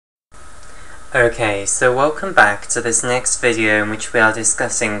Okay, so welcome back to this next video in which we are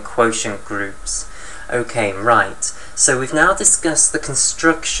discussing quotient groups. Okay, right, so we've now discussed the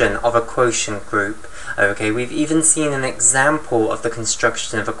construction of a quotient group. Okay, we've even seen an example of the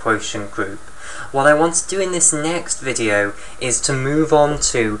construction of a quotient group. What I want to do in this next video is to move on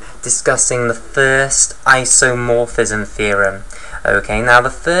to discussing the First Isomorphism Theorem. Okay, now the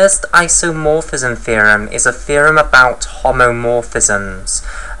First Isomorphism Theorem is a theorem about homomorphisms.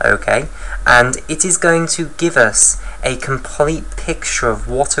 Okay, and it is going to give us a complete picture of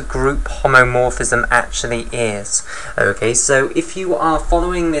what a group homomorphism actually is. Okay, so if you are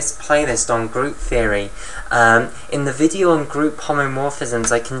following this playlist on group theory, in the video on group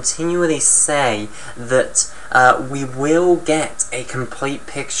homomorphisms I continually say that we will get a complete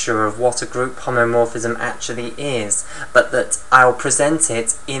picture of what a group homomorphism actually is, but that I'll present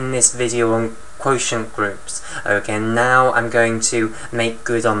it in this video on quotient groups. Okay, now I'm going to make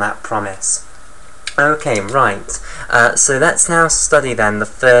good on that promise. Okay, right, so let's now study then the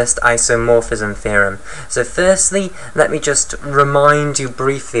First Isomorphism Theorem. So firstly, let me just remind you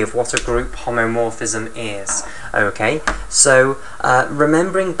briefly of what a group homomorphism is. Okay, so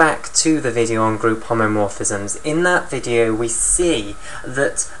remembering back to the video on group homomorphisms, in that video we see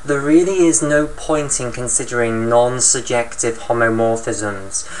that there really is no point in considering non-surjective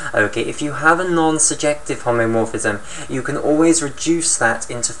homomorphisms. Okay, if you have a non-surjective homomorphism, you can always reduce that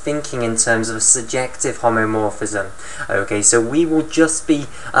into thinking in terms of a surjective homomorphism. Okay, so we will just be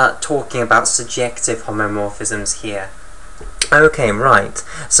talking about surjective homomorphisms here. Okay, right,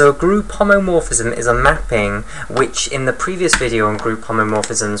 so a group homomorphism is a mapping which in the previous video on group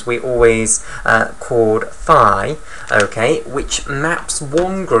homomorphisms we always called phi, okay, which maps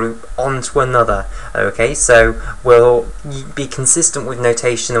one group onto another. Okay, so we'll be consistent with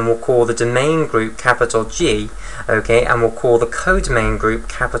notation and we'll call the domain group capital G, okay, and we'll call the codomain group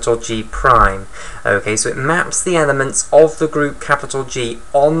capital G prime. Okay, so it maps the elements of the group capital G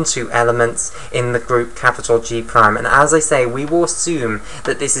onto elements in the group capital G prime, and as I say, we will assume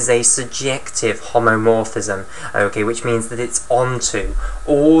that this is a surjective homomorphism, okay, which means that it's onto.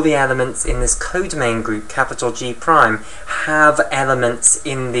 All the elements in this codomain group capital G prime have elements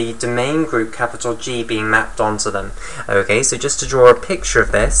in the domain group capital G being mapped onto them. Okay, so just to draw a picture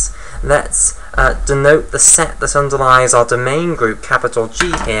of this, let's denote the set that underlies our domain group capital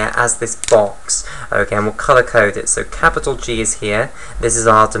G here as this box. Okay, and we'll color code it. So capital G is here, this is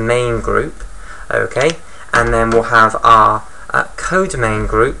our domain group, okay, and then we'll have our codomain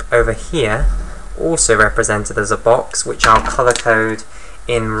group over here, also represented as a box, which I'll color code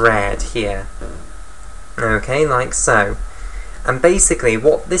in red here. Okay, like so. And basically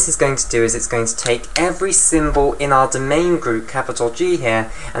what this is going to do is it's going to take every symbol in our domain group capital G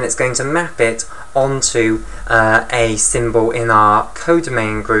here and it's going to map it onto a symbol in our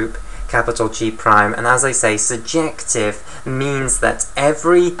codomain group capital G prime, and as I say, surjective means that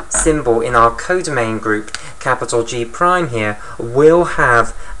every symbol in our codomain group capital G prime here will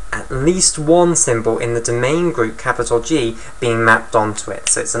have at least one symbol in the domain group capital G being mapped onto it.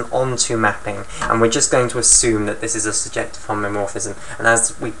 So it's an onto mapping, and we're just going to assume that this is a surjective homomorphism. And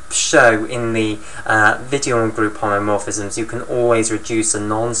as we show in the video on group homomorphisms, you can always reduce a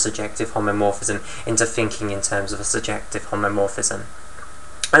non-surjective homomorphism into thinking in terms of a surjective homomorphism.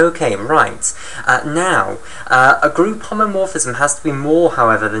 Okay, right. Now, a group homomorphism has to be more,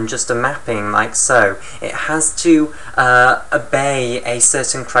 however, than just a mapping like so. It has to obey a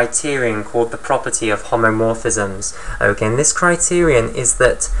certain criterion called the property of homomorphisms. Okay, and this criterion is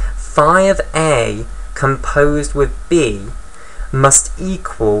that phi of A composed with B must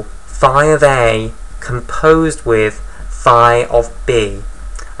equal phi of A composed with phi of B.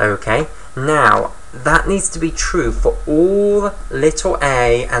 Okay, now, that needs to be true for all little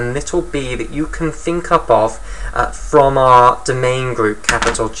a and little b that you can think up of from our domain group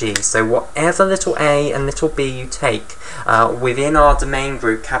capital G. So whatever little a and little b you take within our domain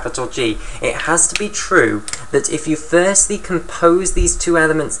group capital G, it has to be true that if you firstly compose these two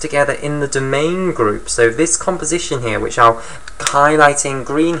elements together in the domain group, so this composition here, which I'll highlight in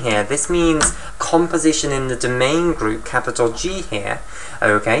green here, this means composition in the domain group capital G here,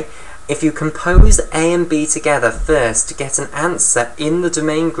 okay? If you compose A and B together first to get an answer in the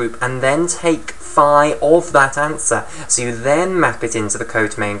domain group and then take phi of that answer, so you then map it into the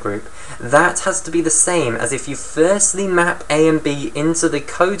codomain group, that has to be the same as if you firstly map A and B into the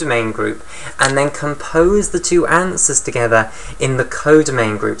codomain group and then compose the two answers together in the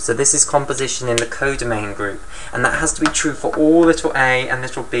codomain group. So this is composition in the codomain group, and that has to be true for all little a and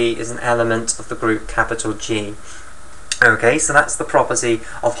little b is an element of the group capital G. Okay, so that's the property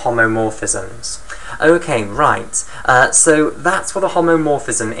of homomorphisms. Okay, right. So that's what a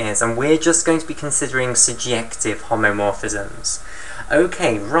homomorphism is, and we're just going to be considering surjective homomorphisms.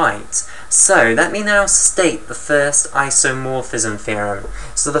 Okay, right. So let me now state the first isomorphism theorem.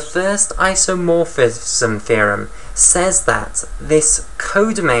 So the first isomorphism theorem says that this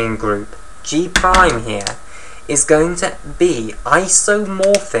codomain group, G prime here, is going to be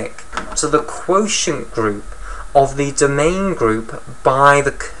isomorphic to the quotient group of the domain group by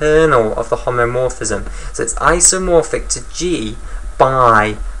the kernel of the homomorphism. So it's isomorphic to G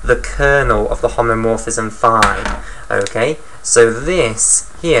by the kernel of the homomorphism phi. Okay, so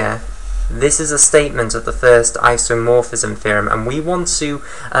this here, this is a statement of the first isomorphism theorem, and we want to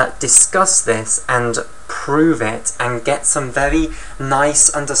discuss this and prove it and get some very nice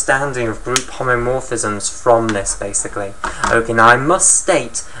understanding of group homomorphisms from this, basically. Okay, now I must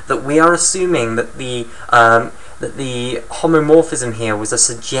state that we are assuming that the homomorphism here was a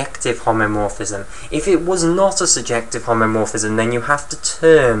surjective homomorphism. If it was not a surjective homomorphism, then you have to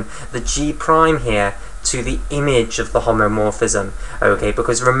turn the G prime here to the image of the homomorphism, okay,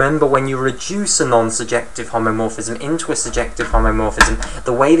 because remember, when you reduce a non-surjective homomorphism into a surjective homomorphism,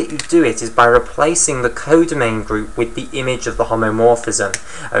 the way that you do it is by replacing the codomain group with the image of the homomorphism,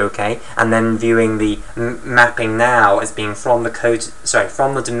 okay, and then viewing the mapping now as being from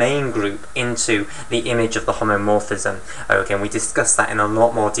the domain group into the image of the homomorphism, okay, and we discussed that in a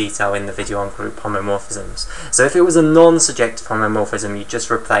lot more detail in the video on group homomorphisms. So if it was a non-surjective homomorphism, you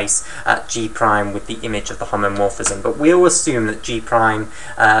just replace G prime with the image of the homomorphism, but we'll assume that G prime,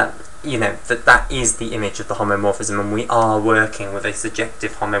 that is the image of the homomorphism, and we are working with a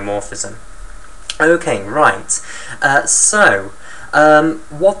surjective homomorphism. Okay, right.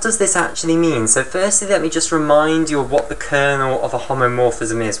 What does this actually mean? So firstly, let me just remind you of what the kernel of a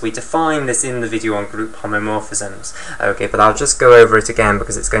homomorphism is. We defined this in the video on group homomorphisms, okay, but I'll just go over it again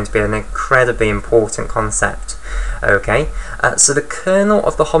because it's going to be an incredibly important concept. Okay, so the kernel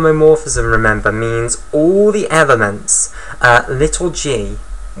of the homomorphism, remember, means all the elements, little g,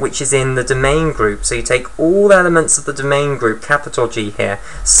 which is in the domain group. So you take all elements of the domain group, capital G here,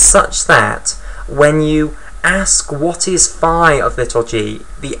 such that when you ask what is phi of little g,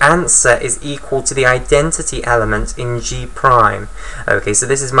 the answer is equal to the identity element in G prime. Okay, so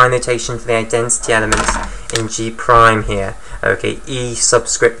this is my notation for the identity element in G prime here. Okay, E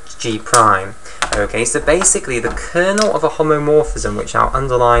subscript G prime. Okay, so basically the kernel of a homomorphism, which I'll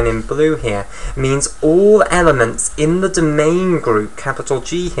underline in blue here, means all elements in the domain group, capital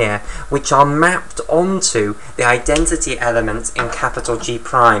G here, which are mapped onto the identity element in capital G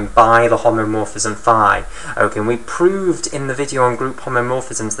prime by the homomorphism phi. Okay, and we proved in the video on group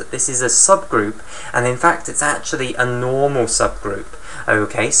homomorphisms that this is a subgroup, and in fact it's actually a normal subgroup.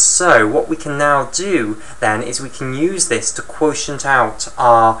 Okay, so what we can now do then is we can use this to quotient out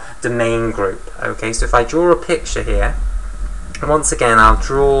our domain group. Okay, so if I draw a picture here, once again I'll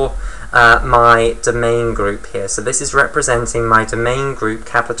draw my domain group here. So this is representing my domain group,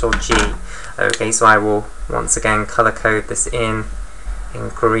 capital G. Okay, so I will once again color code this in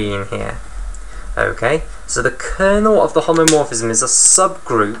green here. Okay, so the kernel of the homomorphism is a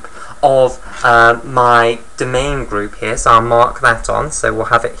subgroup of my domain group here, so I'll mark that on, so we'll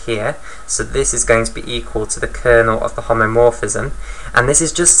have it here. So this is going to be equal to the kernel of the homomorphism, and this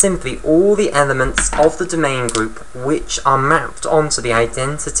is just simply all the elements of the domain group which are mapped onto the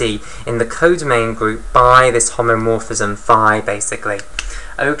identity in the codomain group by this homomorphism phi, basically.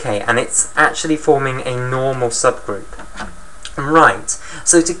 Okay, and it's actually forming a normal subgroup. Right,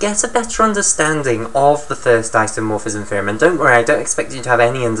 so to get a better understanding of the first isomorphism theorem, and don't worry, I don't expect you to have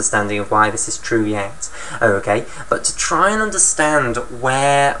any understanding of why this is true yet, okay, but to try and understand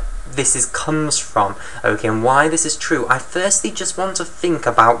where this comes from, okay, and why this is true, I firstly just want to think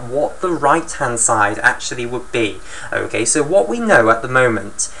about what the right-hand side actually would be. Okay, so what we know at the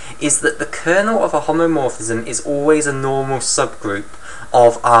moment is that the kernel of a homomorphism is always a normal subgroup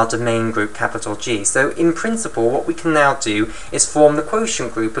of our domain group, capital G. So in principle, what we can now do is form the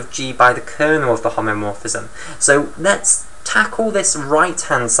quotient group of G by the kernel of the homomorphism. So let's tackle this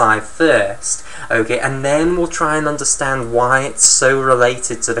right-hand side first, okay, and then we'll try and understand why it's so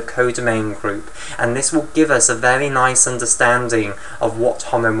related to the codomain group, and this will give us a very nice understanding of what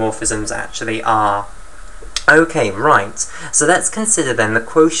homomorphisms actually are. Okay, right, so let's consider then the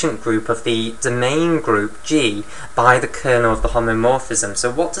quotient group of the domain group G by the kernel of the homomorphism.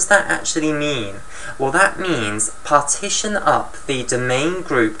 So what does that actually mean? Well, that means partition up the domain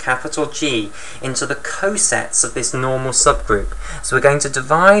group, capital G, into the cosets of this normal subgroup. So we're going to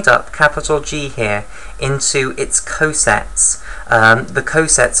divide up capital G here into its cosets, the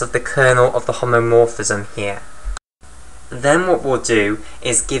cosets of the kernel of the homomorphism here. then what we'll do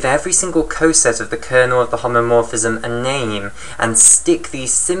is give every single coset of the kernel of the homomorphism a name and stick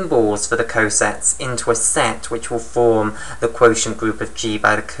these symbols for the cosets into a set which will form the quotient group of G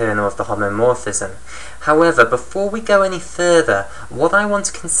by the kernel of the homomorphism. However, before we go any further, what I want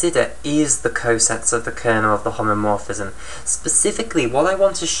to consider is the cosets of the kernel of the homomorphism. Specifically, what I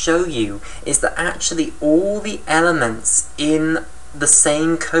want to show you is that actually all the elements in the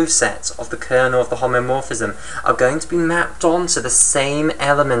same coset of the kernel of the homomorphism are going to be mapped onto the same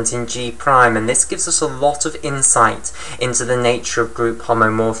element in G prime, and this gives us a lot of insight into the nature of group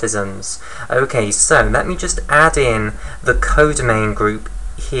homomorphisms. Okay, so let me just add in the codomain group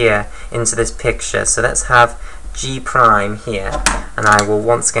here into this picture. So let's have G prime here, and I will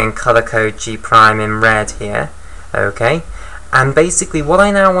once again color code G prime in red here. Okay. And basically what I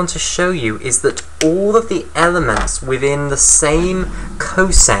now want to show you is that all of the elements within the same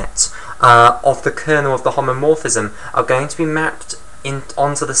coset of the kernel of the homomorphism are going to be mapped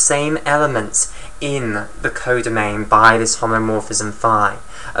onto the same elements in the codomain by this homomorphism phi.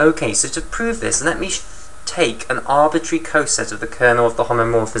 Okay, so to prove this, let me take an arbitrary coset of the kernel of the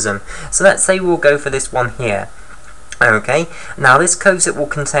homomorphism. So let's say we'll go for this one here. Okay, now this coset will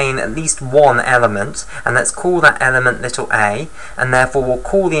contain at least one element, and let's call that element little a, and therefore we'll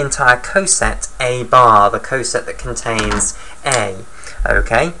call the entire coset a bar, the coset that contains a.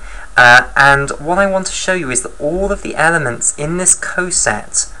 Okay, and what I want to show you is that all of the elements in this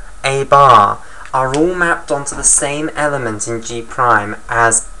coset a bar are all mapped onto the same element in G prime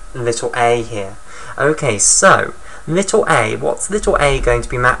as little a here. Okay, so little a, what's little a going to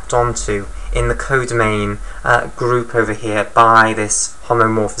be mapped onto in the codomain group over here by this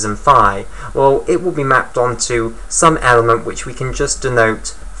homomorphism phi? Well, it will be mapped onto some element which we can just denote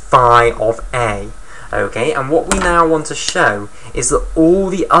phi of a. Okay, and what we now want to show is that all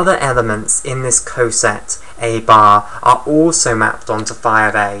the other elements in this coset a bar are also mapped onto phi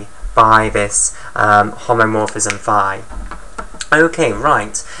of a by this homomorphism phi. Okay,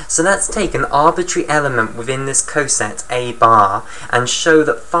 right, so let's take an arbitrary element within this coset a bar and show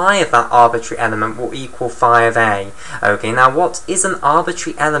that phi of that arbitrary element will equal phi of a. Okay, now what is an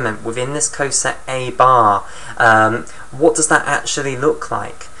arbitrary element within this coset a bar? What does that actually look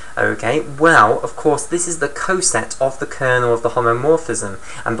like? Okay, well, of course, this is the coset of the kernel of the homomorphism,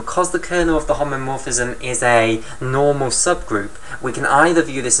 and because the kernel of the homomorphism is a normal subgroup, we can either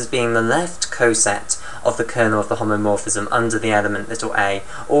view this as being the left coset of the kernel of the homomorphism under the element little a,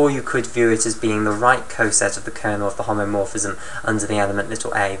 or you could view it as being the right coset of the kernel of the homomorphism under the element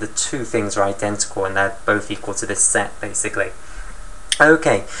little a. The two things are identical and they're both equal to this set, basically.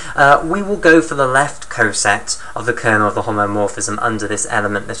 Okay, we will go for the left coset of the kernel of the homomorphism under this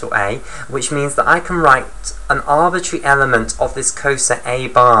element little a, which means that I can write an arbitrary element of this coset a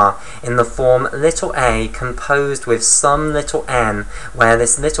bar in the form little a composed with some little n, where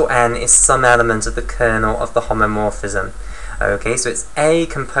this little n is some element of the kernel of the homomorphism. Okay, so it's a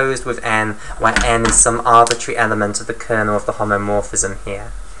composed with n, where n is some arbitrary element of the kernel of the homomorphism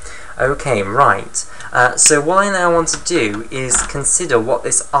here. Okay, right. So what I now want to do is consider what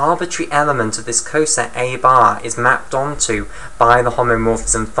this arbitrary element of this coset a bar is mapped onto by the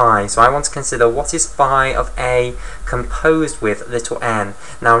homomorphism phi. So I want to consider what is phi of a composed with little n.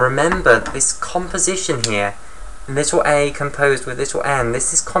 Now remember, this composition here, little a composed with little n,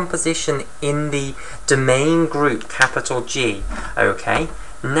 this is composition in the domain group capital G. Okay,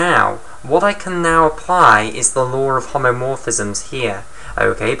 now what I can now apply is the law of homomorphisms here.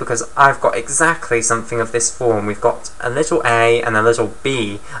 Okay, because I've got exactly something of this form. We've got a little a and a little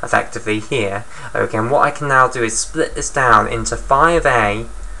b effectively here. Okay, and what I can now do is split this down into phi of a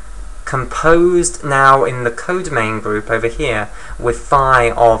composed now in the codomain group over here with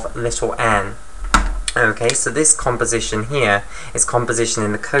phi of little n. Okay, so this composition here is composition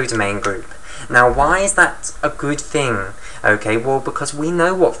in the codomain group. Now why is that a good thing? Okay, well because we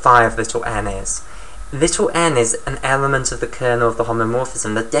know what phi of little n is. Little n is an element of the kernel of the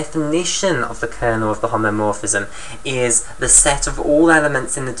homomorphism. The definition of the kernel of the homomorphism is the set of all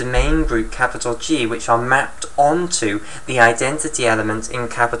elements in the domain group capital G which are mapped onto the identity element in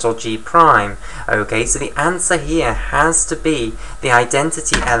capital G prime. Okay, so the answer here has to be the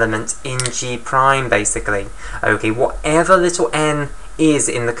identity element in G prime, basically. Okay, whatever little n is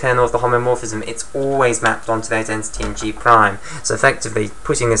in the kernel of the homomorphism, it's always mapped onto the identity in G prime. So effectively,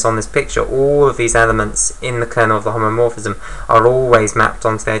 putting this on this picture, all of these elements in the kernel of the homomorphism are always mapped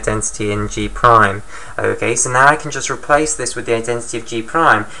onto the identity in G prime. Okay, so now I can just replace this with the identity of G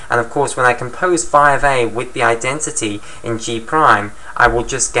prime, and of course when I compose phi of a with the identity in G prime, I will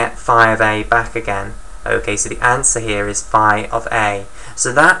just get phi of a back again. Okay, so the answer here is phi of A.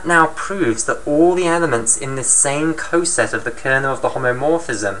 So that now proves that all the elements in this same coset of the kernel of the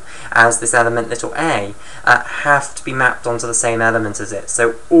homomorphism as this element little a have to be mapped onto the same element as it.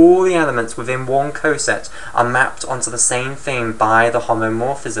 So all the elements within one coset are mapped onto the same thing by the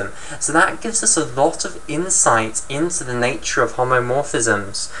homomorphism. So that gives us a lot of insight into the nature of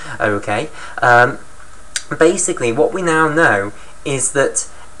homomorphisms. Okay, basically what we now know is that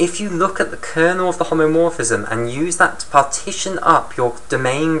if you look at the kernel of the homomorphism and use that to partition up your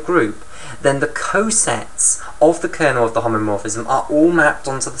domain group, then the cosets of the kernel of the homomorphism are all mapped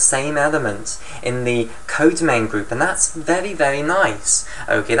onto the same element in the codomain group, and that's very, very nice.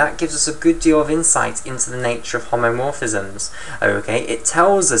 Okay, that gives us a good deal of insight into the nature of homomorphisms. Okay, it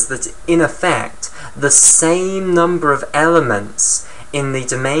tells us that in effect the same number of elements in the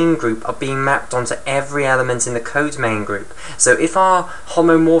domain group are being mapped onto every element in the codomain group. So if our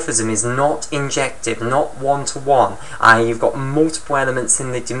homomorphism is not injective, not one-to-one, i.e. you've got multiple elements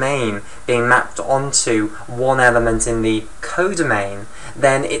in the domain being mapped onto one element in the codomain,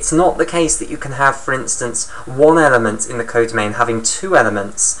 then it's not the case that you can have, for instance, one element in the codomain having two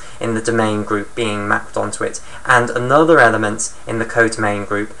elements in the domain group being mapped onto it, and another element in the codomain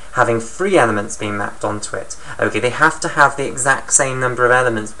group having three elements being mapped onto it. Okay, they have to have the exact same number of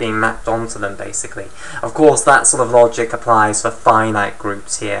elements being mapped onto them, basically. Of course, that sort of logic applies for finite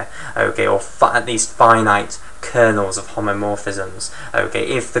groups here, okay, or at least finite kernels of homomorphisms. Okay,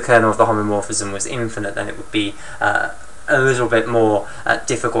 if the kernel of the homomorphism was infinite, then it would be a little bit more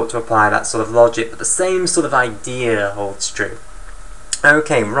difficult to apply that sort of logic, but the same sort of idea holds true.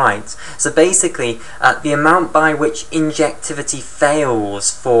 Okay, right, so basically the amount by which injectivity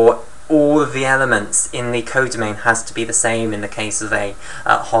fails for all of the elements in the codomain has to be the same in the case of a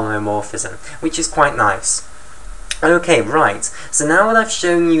homomorphism, which is quite nice. Okay, right, so now what I've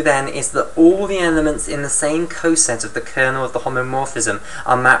shown you then is that all the elements in the same coset of the kernel of the homomorphism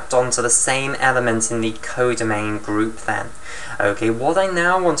are mapped onto the same element in the codomain group then. Okay, what I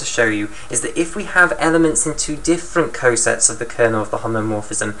now want to show you is that if we have elements in two different cosets of the kernel of the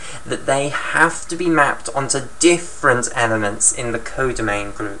homomorphism, that they have to be mapped onto different elements in the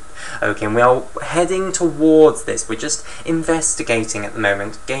codomain group. Okay, and we are heading towards this. We're just investigating at the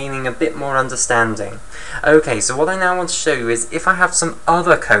moment, gaining a bit more understanding. Okay, so what I now want to show you is if I have some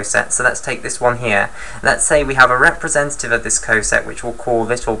other coset, so let's take this one here. Let's say we have a representative of this coset which we'll call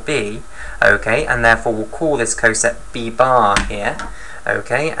little b, okay, and therefore we'll call this coset b bar here,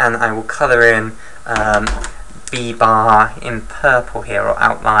 okay, and I will colour in b bar in purple here, or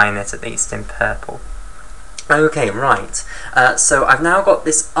outline it at least in purple. Okay, right, so I've now got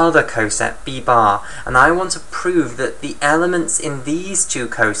this other coset, b bar, and I want to prove that the elements in these two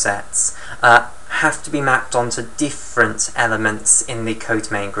cosets have to be mapped onto different elements in the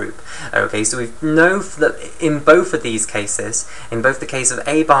codomain group. Okay, so we know that in both of these cases, in both the case of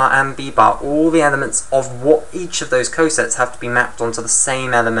a bar and b bar, all the elements of each of those cosets have to be mapped onto the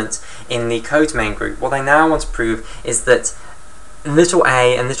same element in the codomain group. What I now want to prove is that little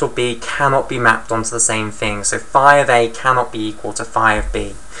a and little b cannot be mapped onto the same thing, so phi of a cannot be equal to phi of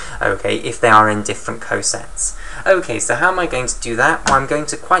b, okay, if they are in different cosets. Okay, so how am I going to do that? Well, I'm going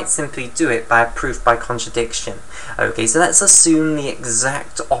to quite simply do it by a proof by contradiction. Okay, so let's assume the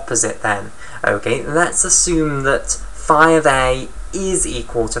exact opposite then. Okay, let's assume that phi of a is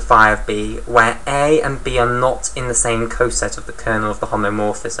equal to phi of b, where a and b are not in the same coset of the kernel of the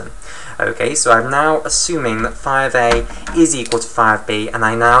homomorphism. Okay, so I'm now assuming that phi of a is equal to phi of b, and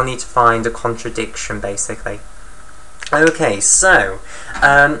I now need to find a contradiction, basically. Okay, so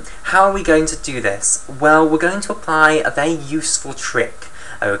how are we going to do this? Well, we're going to apply a very useful trick,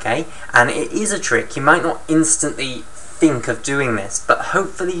 okay? And it is a trick. You might not instantly think of doing this, but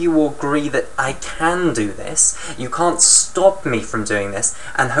hopefully you will agree that I can do this. You can't stop me from doing this,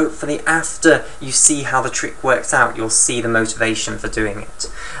 and hopefully after you see how the trick works out, you'll see the motivation for doing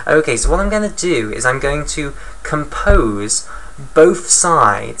it. Okay, so what I'm going to do is I'm going to compose both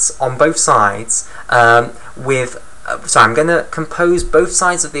sides, on both sides, so I'm going to compose both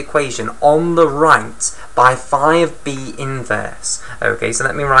sides of the equation on the right by phi of b inverse. Okay, so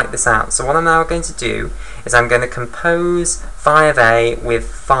let me write this out. So what I'm now going to do is I'm going to compose phi of a with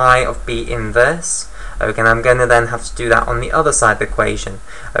phi of b inverse. Okay, and I'm going to then have to do that on the other side of the equation.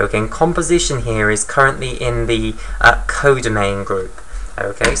 Okay, and composition here is currently in the codomain group.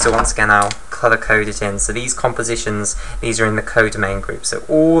 Okay, so once again I'll colour code it in. So these compositions, these are in the codomain group. So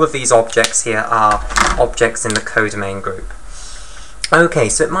all of these objects here are objects in the codomain group. Okay,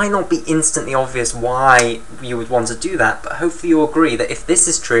 so it might not be instantly obvious why you would want to do that, but hopefully you'll agree that if this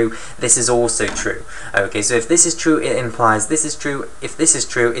is true, this is also true. Okay, so if this is true, it implies this is true. If this is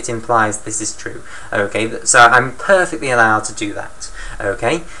true, it implies this is true. Okay, so I'm perfectly allowed to do that.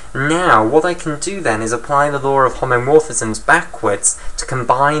 Okay, now what I can do then is apply the law of homomorphisms backwards to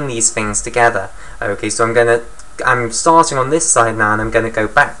combine these things together. Okay, so I'm starting on this side now, and I'm going to go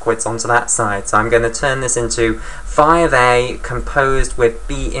backwards onto that side. So I'm going to turn this into phi of A composed with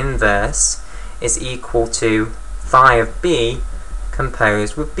B inverse is equal to phi of B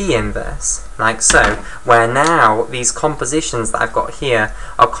composed with B inverse, like so, where now these compositions that I've got here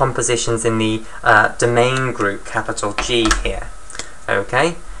are compositions in the domain group, capital G here.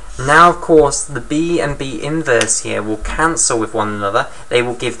 Okay, now of course the B and B inverse here will cancel with one another. They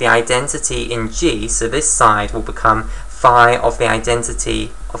will give the identity in G, so this side will become phi of the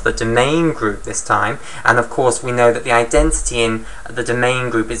identity of the domain group this time, and of course we know that the identity in the domain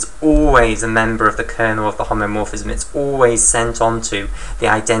group is always a member of the kernel of the homomorphism. It's always sent on to the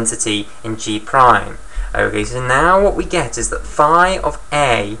identity in G prime. Okay, so now what we get is that phi of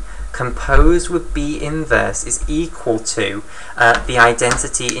A composed with B inverse is equal to the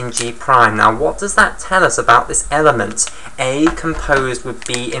identity in G prime. Now what does that tell us about this element A composed with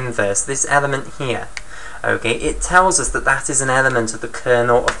B inverse, this element here? Okay, it tells us that that is an element of the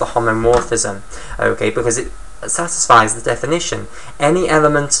kernel of the homomorphism, okay, because it satisfies the definition. Any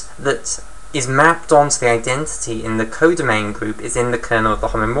element that is mapped onto the identity in the codomain group is in the kernel of the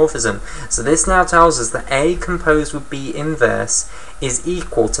homomorphism. So this now tells us that A composed with B inverse is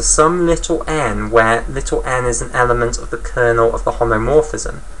equal to some little n, where little n is an element of the kernel of the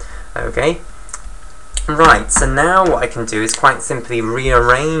homomorphism. Okay? Right, so now what I can do is quite simply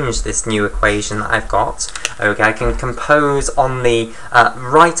rearrange this new equation that I've got. Okay, I can compose on the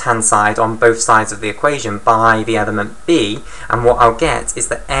right-hand side, on both sides of the equation, by the element B, and what I'll get is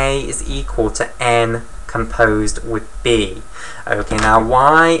that A is equal to n composed with B. Okay, now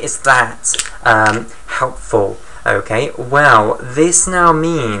why is that helpful? Okay, well, this now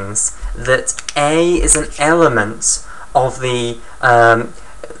means that A is an element of the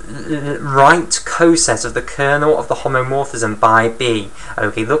right coset of the kernel of the homomorphism by B.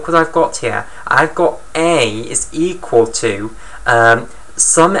 Okay, look what I've got here. I've got A is equal to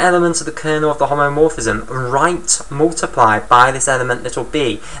some element of the kernel of the homomorphism right multiplied by this element little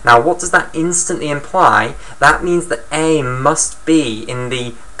b. Now what does that instantly imply? That means that A must be in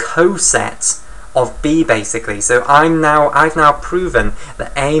the coset of B, basically. So I've now proven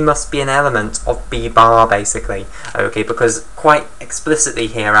that A must be an element of B bar, basically. Okay, because quite explicitly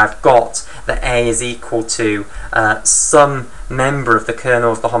here I've got that A is equal to some member of the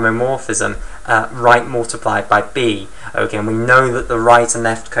kernel of the homomorphism right multiplied by B. Okay, and we know that the right and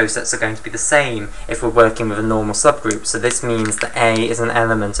left cosets are going to be the same if we're working with a normal subgroup, so this means that A is an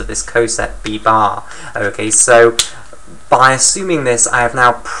element of this coset B bar. Okay, so by assuming this, I have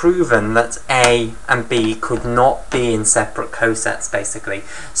now proven that A and B could not be in separate cosets, basically.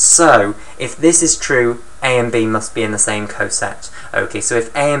 So, if this is true, A and B must be in the same coset. Okay, so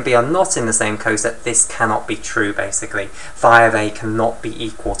if A and B are not in the same coset, this cannot be true, basically. Phi of A cannot be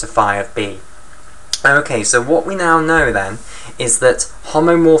equal to phi of B. Okay, so what we now know then is that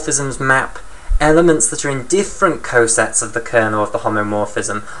homomorphisms map elements that are in different cosets of the kernel of the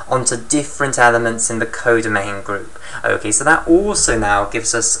homomorphism onto different elements in the codomain group. Okay, so that also now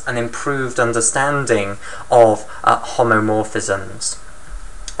gives us an improved understanding of homomorphisms.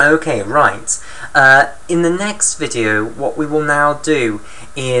 Okay, right. In the next video, what we will now do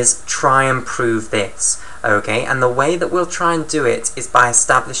is try and prove this. Okay, and the way that we'll try and do it is by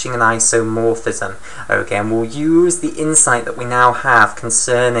establishing an isomorphism. Okay, and we'll use the insight that we now have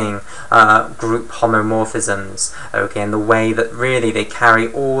concerning group homomorphisms. Okay, and the way that really they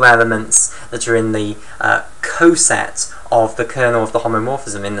carry all elements that are in the coset of the kernel of the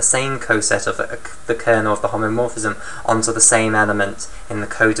homomorphism, in the same coset of the kernel of the homomorphism, onto the same element in the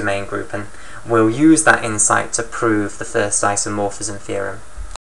codomain group, and we'll use that insight to prove the first isomorphism theorem.